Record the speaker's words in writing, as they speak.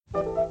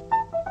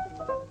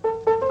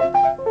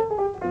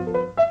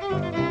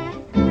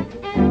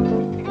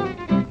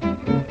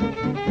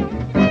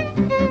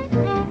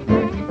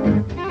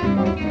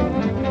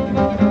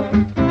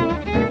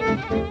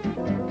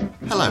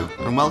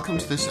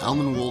this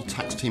Elman Wall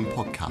Tax Team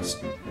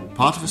podcast,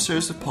 part of a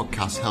series of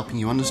podcasts helping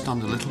you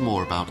understand a little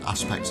more about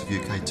aspects of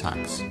UK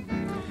tax.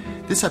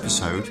 This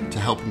episode, to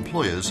help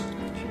employers,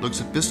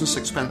 looks at business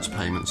expense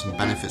payments and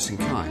benefits in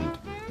kind,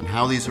 and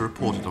how these are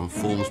reported on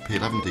Forms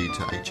P11D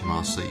to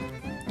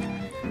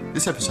HMRC.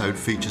 This episode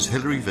features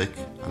Hilary Vick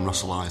and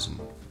Russell Eisen.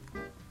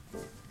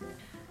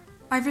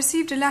 I've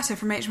received a letter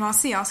from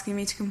HMRC asking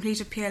me to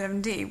complete a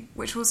P11D,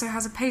 which also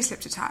has a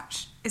payslip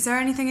attached. Is there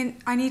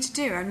anything I need to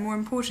do, and more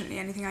importantly,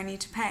 anything I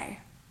need to pay?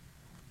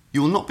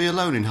 You will not be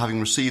alone in having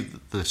received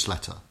this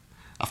letter.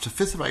 After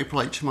 5th of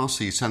April,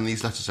 HMRC send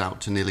these letters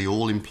out to nearly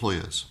all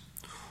employers.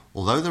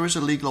 Although there is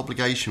a legal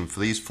obligation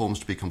for these forms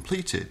to be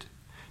completed,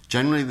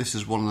 generally this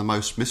is one of the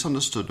most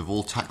misunderstood of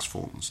all tax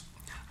forms,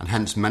 and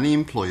hence many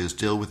employers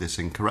deal with this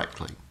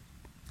incorrectly.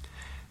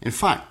 In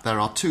fact, there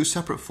are two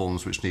separate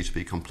forms which need to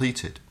be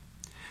completed.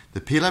 The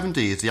P11D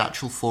is the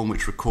actual form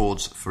which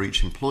records for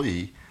each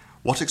employee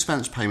what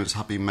expense payments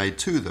have been made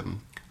to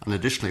them and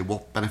additionally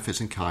what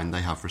benefits in kind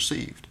they have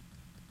received.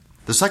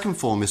 The second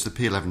form is the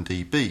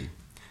P11DB.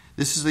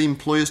 This is the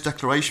employer's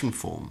declaration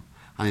form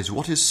and is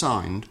what is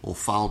signed or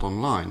filed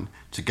online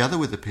together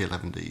with the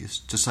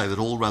P11Ds to say that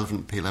all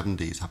relevant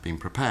P11Ds have been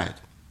prepared.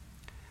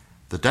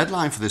 The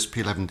deadline for this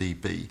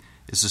P11DB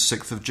is the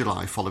 6th of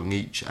July following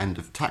each end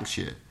of tax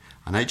year,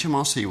 and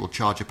HMRC will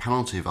charge a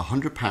penalty of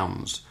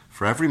 £100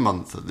 for every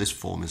month that this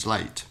form is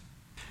late.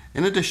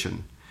 In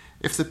addition,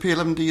 if the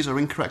P11Ds are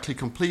incorrectly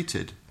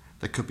completed,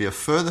 there could be a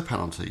further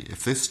penalty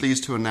if this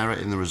leads to an error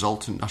in the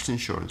resultant national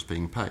insurance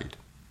being paid.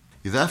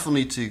 You therefore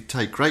need to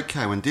take great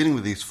care when dealing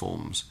with these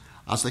forms,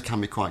 as they can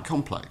be quite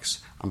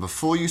complex, and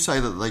before you say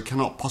that they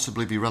cannot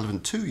possibly be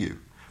relevant to you,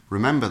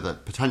 remember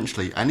that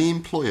potentially any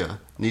employer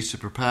needs to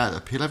prepare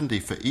a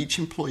P11D for each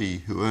employee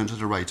who earns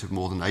at a rate of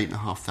more than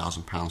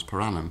 £8,500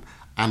 per annum,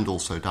 and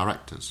also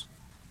directors.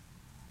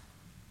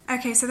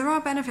 Okay, so there are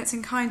benefits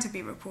in kind to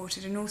be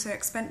reported and also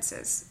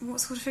expenses.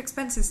 What sort of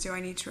expenses do I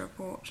need to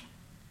report?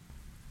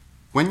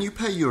 When you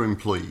pay your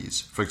employees,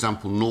 for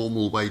example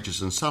normal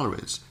wages and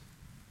salaries,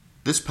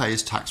 this pay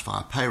is taxed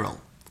via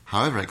payroll.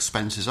 However,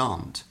 expenses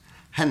aren't.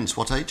 Hence,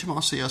 what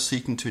HMRC are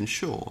seeking to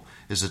ensure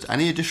is that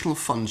any additional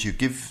funds you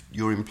give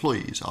your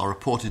employees are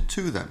reported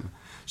to them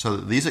so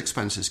that these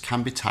expenses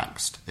can be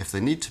taxed if they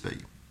need to be.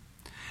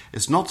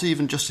 It's not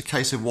even just a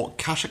case of what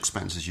cash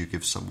expenses you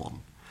give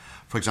someone.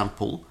 For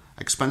example,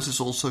 expenses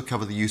also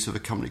cover the use of a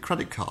company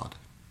credit card.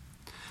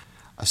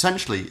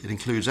 Essentially, it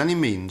includes any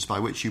means by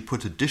which you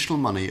put additional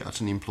money at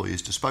an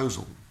employee's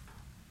disposal.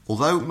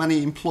 Although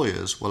many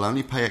employers will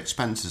only pay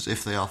expenses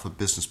if they are for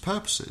business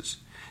purposes,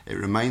 it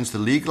remains the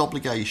legal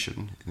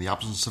obligation, in the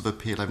absence of a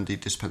P11D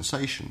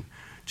dispensation,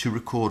 to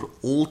record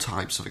all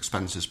types of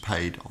expenses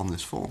paid on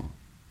this form.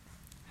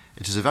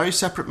 It is a very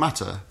separate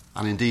matter,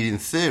 and indeed in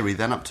theory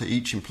then up to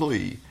each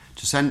employee,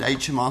 to send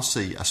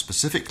HMRC a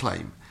specific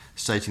claim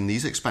stating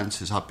these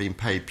expenses have been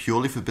paid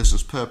purely for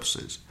business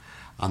purposes,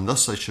 and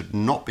thus they should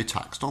not be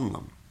taxed on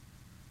them.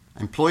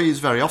 Employees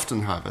very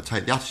often, however,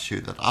 take the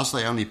attitude that as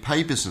they only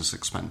pay business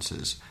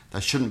expenses,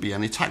 there shouldn't be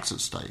any tax at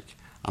stake,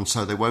 and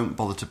so they won't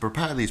bother to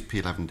prepare these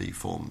P11D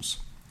forms.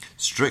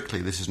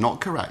 Strictly, this is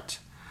not correct,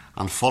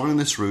 and following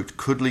this route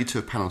could lead to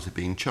a penalty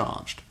being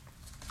charged.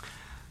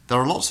 There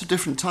are lots of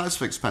different types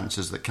of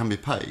expenses that can be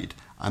paid,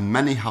 and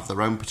many have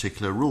their own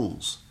particular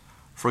rules.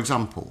 For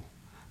example,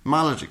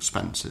 mileage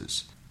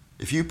expenses.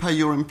 If you pay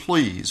your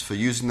employees for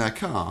using their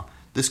car,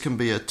 this can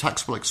be a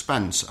taxable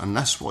expense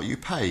unless what you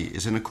pay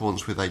is in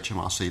accordance with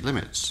HMRC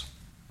limits.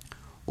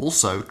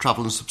 Also,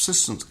 travel and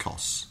subsistence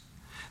costs.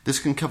 This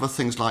can cover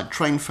things like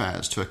train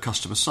fares to a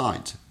customer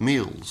site,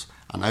 meals,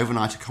 and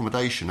overnight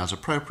accommodation as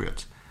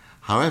appropriate.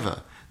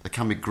 However, there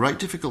can be great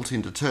difficulty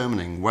in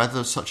determining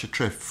whether such a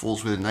trip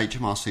falls within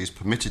HMRC's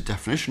permitted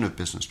definition of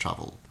business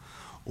travel,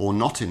 or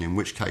not in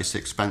which case the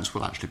expense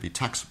will actually be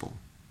taxable.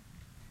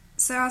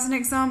 So as an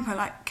example,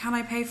 can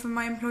I pay for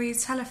my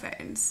employees'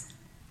 telephones?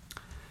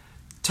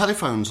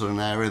 Telephones are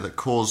an area that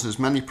causes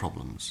many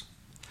problems.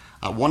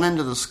 At one end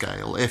of the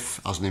scale,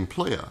 if, as an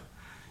employer,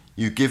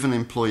 you give an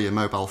employee a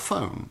mobile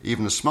phone,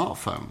 even a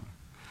smartphone,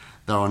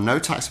 there are no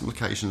tax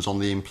implications on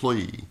the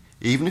employee,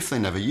 even if they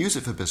never use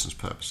it for business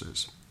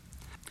purposes.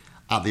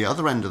 At the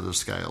other end of the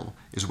scale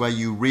is where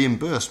you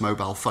reimburse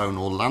mobile phone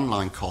or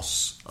landline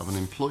costs of an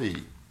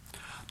employee.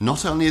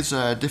 Not only is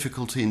there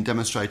difficulty in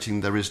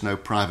demonstrating there is no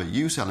private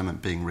use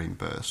element being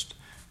reimbursed,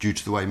 due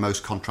to the way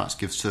most contracts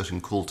give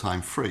certain call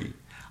time free,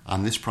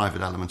 and this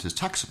private element is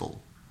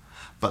taxable,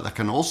 but there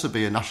can also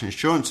be a national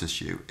insurance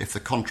issue if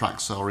the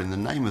contracts are in the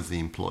name of the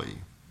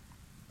employee.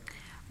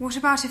 What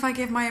about if I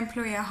give my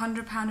employee a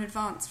 £100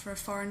 advance for a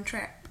foreign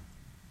trip?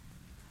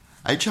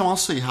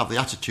 HMRC have the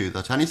attitude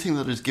that anything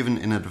that is given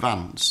in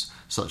advance,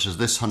 such as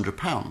this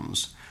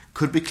 £100,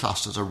 could be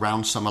classed as a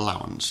round sum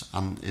allowance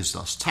and is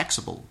thus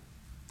taxable.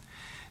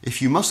 If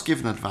you must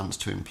give an advance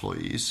to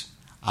employees,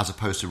 as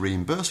opposed to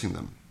reimbursing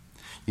them,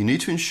 you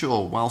need to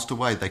ensure whilst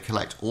away they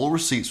collect all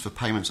receipts for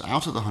payments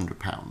out of the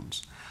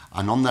 £100,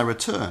 and on their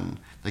return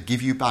they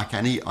give you back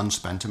any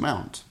unspent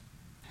amount.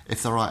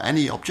 If there are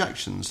any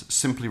objections,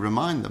 simply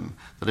remind them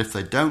that if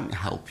they don't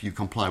help you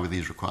comply with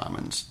these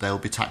requirements, they'll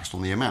be taxed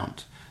on the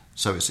amount,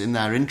 so it's in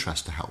their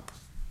interest to help.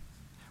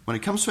 When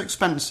it comes to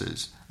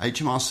expenses,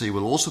 HMRC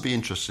will also be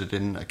interested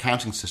in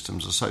accounting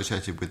systems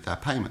associated with their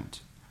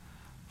payment.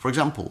 For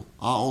example,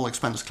 are all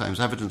expense claims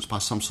evidenced by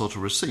some sort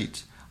of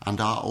receipt,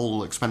 and are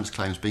all expense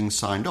claims being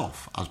signed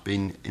off as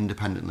being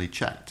independently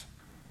checked?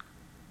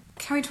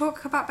 Can we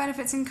talk about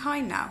benefits in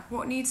kind now?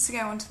 What needs to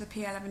go onto the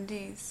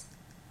P11Ds?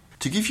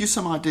 To give you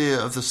some idea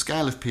of the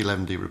scale of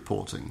P11D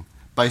reporting,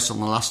 based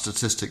on the last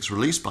statistics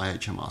released by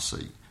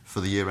HMRC for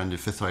the year ended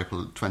 5th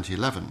April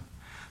 2011,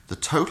 the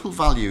total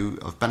value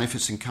of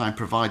benefits in kind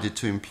provided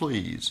to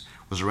employees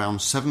was around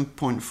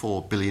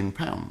 £7.4 billion,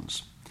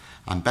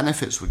 and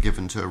benefits were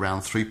given to around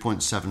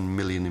 3.7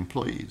 million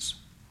employees.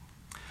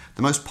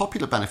 The most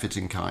popular benefit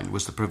in kind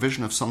was the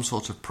provision of some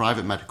sort of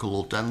private medical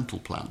or dental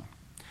plan.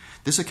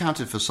 This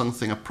accounted for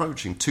something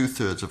approaching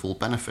 2/3 of all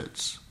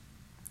benefits.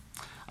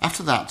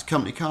 After that,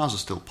 company cars are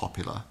still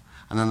popular,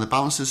 and then the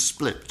balance is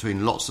split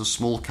between lots of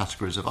small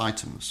categories of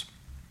items.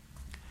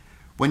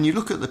 When you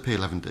look at the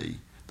P11D,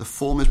 the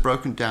form is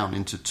broken down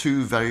into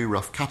two very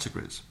rough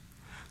categories: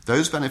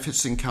 those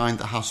benefits in kind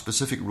that have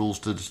specific rules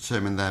to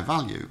determine their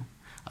value,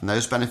 and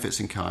those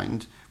benefits in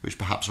kind which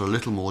perhaps are a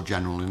little more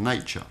general in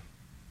nature.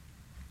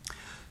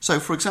 So,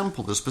 for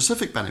example, the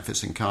specific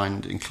benefits in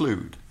kind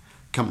include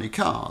company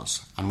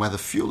cars, and whether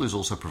fuel is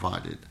also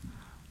provided,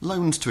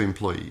 loans to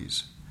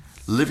employees,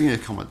 living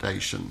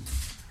accommodation,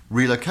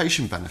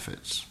 relocation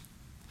benefits,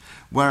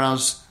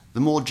 whereas the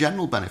more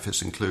general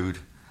benefits include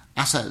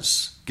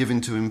assets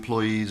given to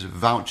employees,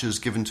 vouchers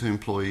given to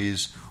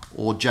employees,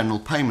 or general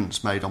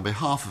payments made on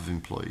behalf of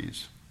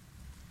employees.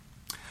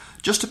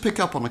 Just to pick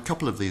up on a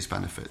couple of these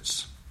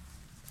benefits.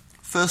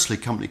 Firstly,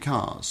 company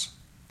cars.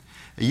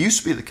 It used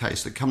to be the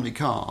case that company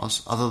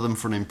cars, other than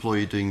for an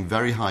employee doing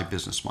very high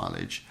business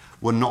mileage,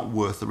 were not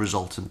worth the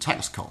resultant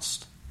tax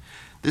cost.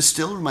 This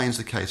still remains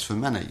the case for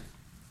many.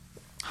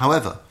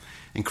 However,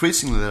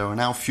 increasingly there are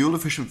now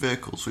fuel-efficient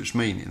vehicles which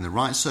mean, in the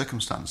right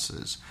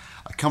circumstances,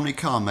 a company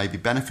car may be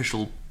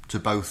beneficial to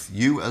both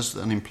you as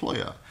an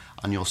employer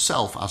and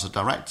yourself as a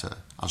director,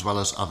 as well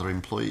as other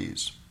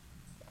employees.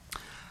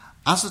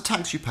 As the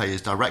tax you pay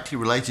is directly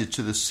related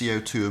to the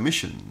CO2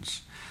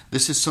 emissions,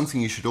 this is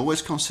something you should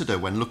always consider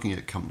when looking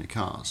at company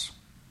cars.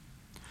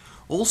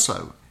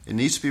 Also, it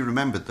needs to be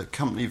remembered that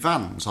company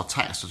vans are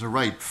taxed at a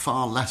rate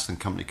far less than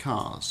company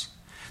cars.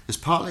 This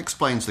partly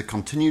explains the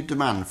continued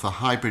demand for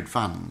hybrid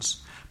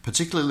vans,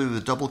 particularly the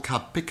double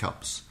cab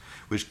pickups,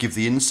 which give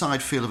the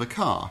inside feel of a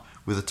car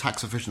with the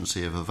tax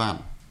efficiency of a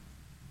van.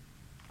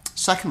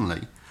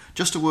 Secondly,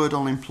 just a word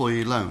on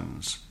employee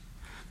loans.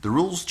 The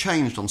rules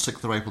changed on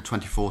 6th of April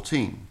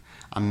 2014,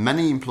 and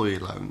many employee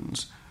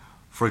loans,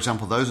 for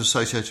example those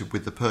associated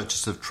with the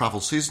purchase of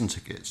travel season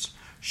tickets,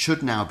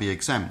 should now be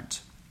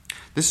exempt.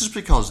 This is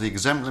because the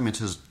exempt limit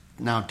has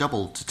now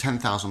doubled to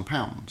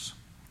 £10,000.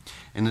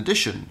 In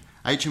addition,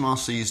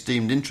 HMRC's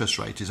deemed interest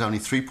rate is only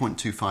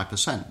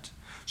 3.25%,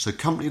 so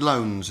company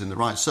loans in the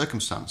right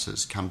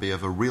circumstances can be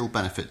of a real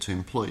benefit to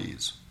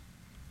employees.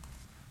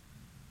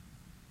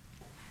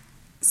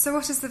 So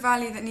what is the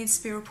value that needs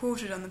to be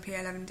reported on the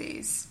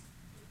P11Ds?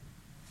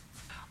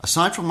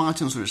 Aside from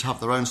items which have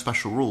their own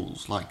special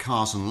rules, like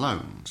cars and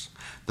loans,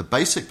 the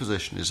basic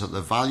position is that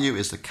the value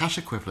is the cash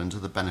equivalent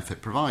of the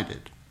benefit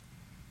provided.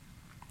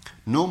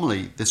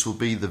 Normally, this will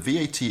be the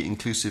VAT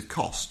inclusive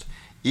cost,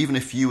 even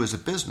if you as a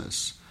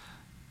business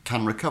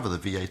can recover the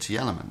VAT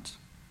element.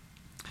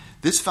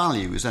 This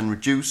value is then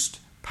reduced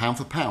pound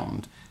for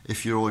pound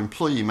if your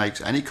employee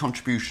makes any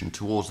contribution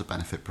towards the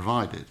benefit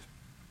provided.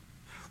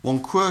 One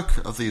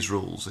quirk of these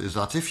rules is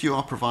that if you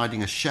are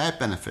providing a shared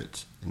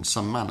benefit in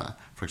some manner,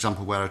 for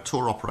example where a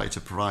tour operator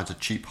provides a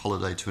cheap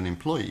holiday to an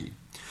employee,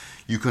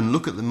 you can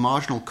look at the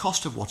marginal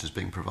cost of what is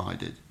being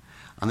provided,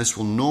 and this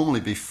will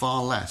normally be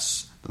far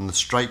less than the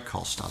straight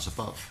cost as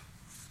above.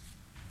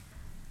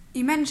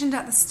 You mentioned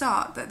at the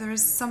start that there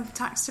is some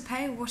tax to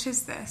pay. What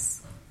is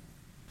this?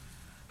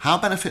 How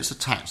benefits are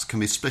taxed can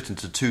be split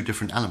into two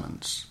different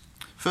elements.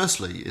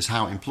 Firstly is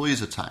how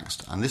employees are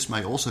taxed, and this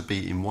may also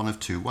be in one of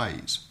two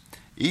ways.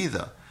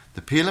 Either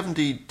the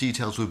P11D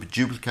details will be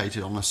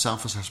duplicated on a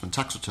self-assessment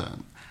tax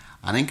return,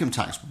 and income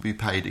tax will be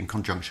paid in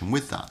conjunction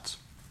with that.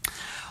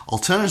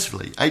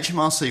 Alternatively,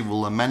 HMRC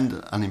will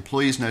amend an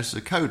employee's notice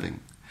of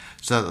coding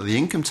so that the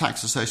income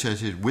tax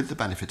associated with the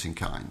benefit in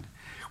kind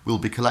will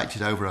be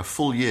collected over a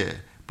full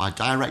year by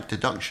direct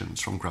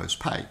deductions from gross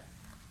pay.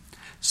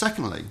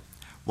 Secondly,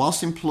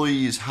 whilst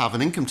employees have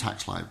an income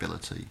tax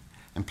liability,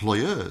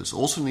 employers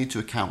also need to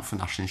account for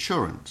national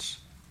insurance.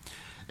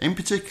 In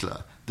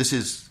particular, this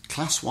is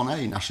Class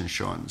 1A national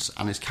insurance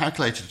and is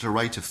calculated at a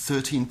rate of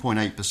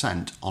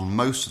 13.8% on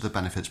most of the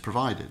benefits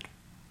provided.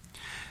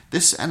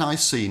 This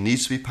NIC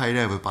needs to be paid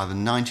over by the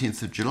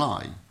 19th of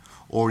July,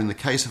 or in the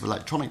case of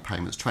electronic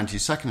payments,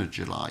 22nd of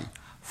July,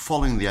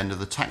 following the end of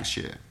the tax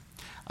year.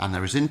 And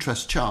there is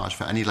interest charged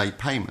for any late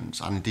payments,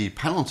 and indeed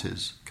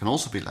penalties can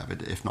also be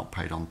levied if not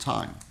paid on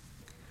time.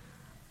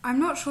 I'm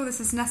not sure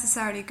this is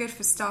necessarily good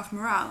for staff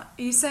morale.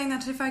 Are you saying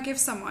that if I give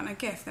someone a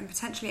gift, then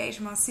potentially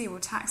HMRC will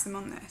tax them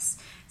on this?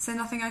 Is there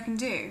nothing I can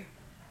do?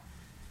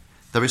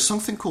 There is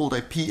something called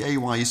a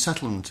PAYE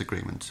settlement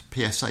agreement,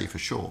 PSA for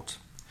short.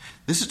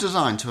 This is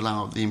designed to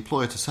allow the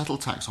employer to settle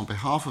tax on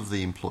behalf of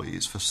the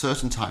employees for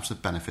certain types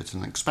of benefits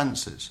and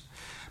expenses,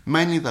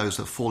 mainly those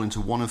that fall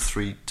into one of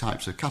three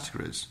types of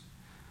categories.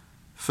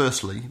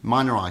 Firstly,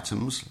 minor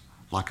items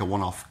like a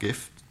one-off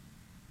gift.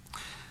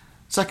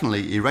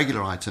 Secondly,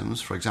 irregular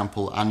items, for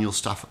example, annual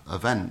staff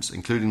events,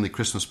 including the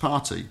Christmas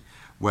party,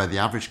 where the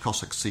average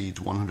cost exceeds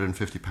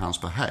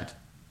 £150 per head.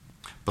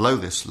 Below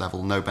this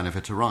level, no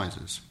benefit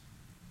arises.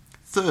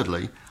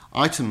 Thirdly,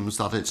 items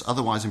that it's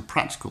otherwise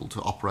impractical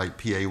to operate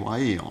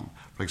PAYE on,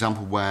 for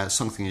example, where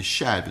something is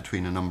shared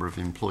between a number of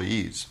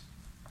employees.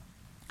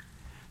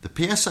 The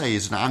PSA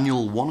is an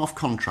annual one-off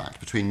contract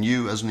between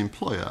you as an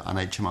employer and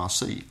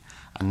HMRC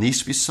and needs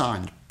to be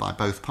signed by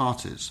both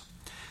parties.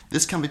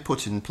 This can be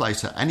put in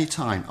place at any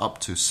time up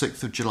to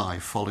 6th of July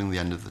following the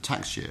end of the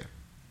tax year.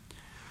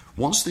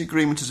 Once the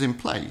agreement is in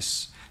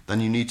place,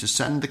 then you need to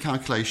send the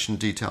calculation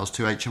details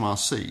to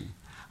HMRC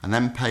and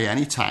then pay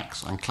any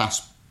tax and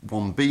Class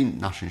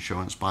 1B national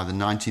insurance by the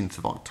 19th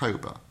of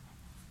October.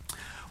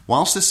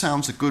 Whilst this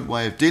sounds a good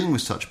way of dealing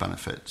with such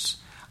benefits,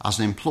 as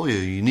an employer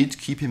you need to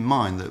keep in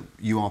mind that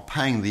you are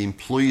paying the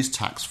employee's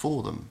tax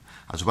for them,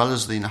 as well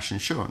as the national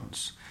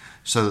insurance,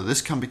 so that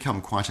this can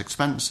become quite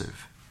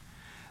expensive.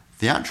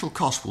 The actual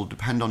cost will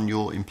depend on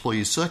your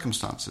employee's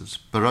circumstances,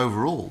 but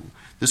overall,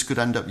 this could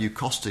end up you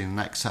costing in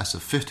excess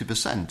of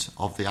 50%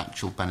 of the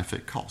actual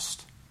benefit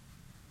cost.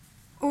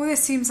 All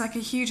this seems like a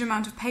huge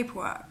amount of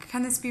paperwork.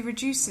 Can this be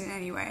reduced in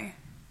any way?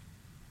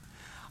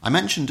 I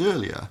mentioned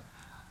earlier,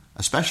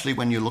 especially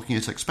when you're looking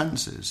at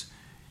expenses,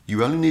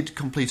 you only need to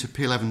complete a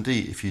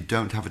P11D if you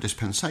don't have a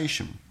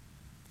dispensation.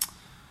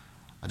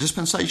 A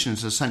dispensation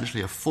is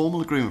essentially a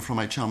formal agreement from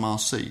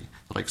HMRC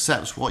that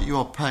accepts what you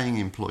are paying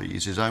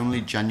employees is only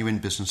genuine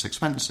business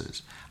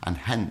expenses, and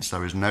hence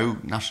there is no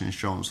national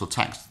insurance or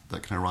tax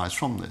that can arise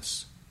from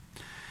this.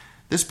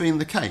 This being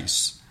the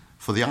case,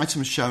 for the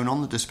items shown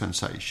on the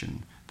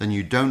dispensation, then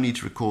you don't need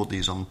to record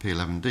these on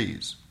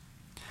P11Ds.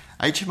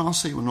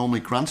 HMRC will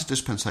normally grant a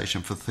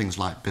dispensation for things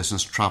like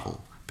business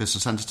travel,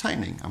 business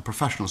entertaining and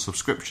professional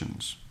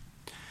subscriptions.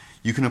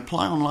 You can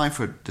apply online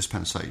for a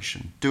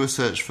dispensation, do a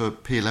search for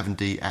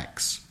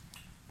P11DX.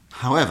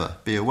 However,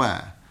 be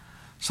aware,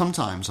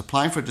 sometimes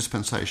applying for a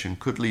dispensation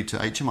could lead to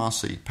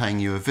HMRC paying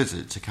you a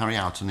visit to carry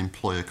out an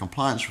employer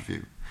compliance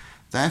review.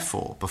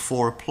 Therefore,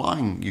 before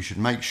applying, you should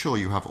make sure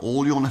you have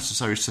all your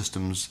necessary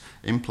systems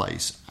in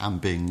place and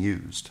being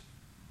used.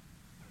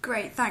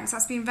 Great, thanks.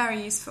 That's been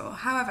very useful.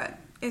 However,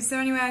 is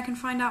there any way I can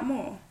find out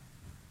more?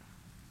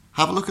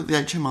 Have a look at the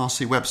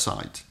HMRC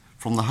website.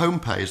 From the home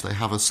page, they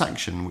have a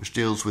section which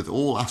deals with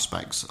all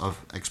aspects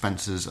of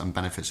expenses and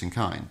benefits in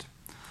kind.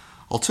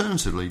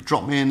 Alternatively,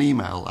 drop me an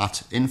email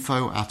at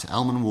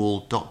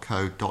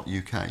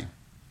info@elmanwall.co.uk.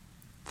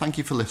 Thank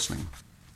you for listening.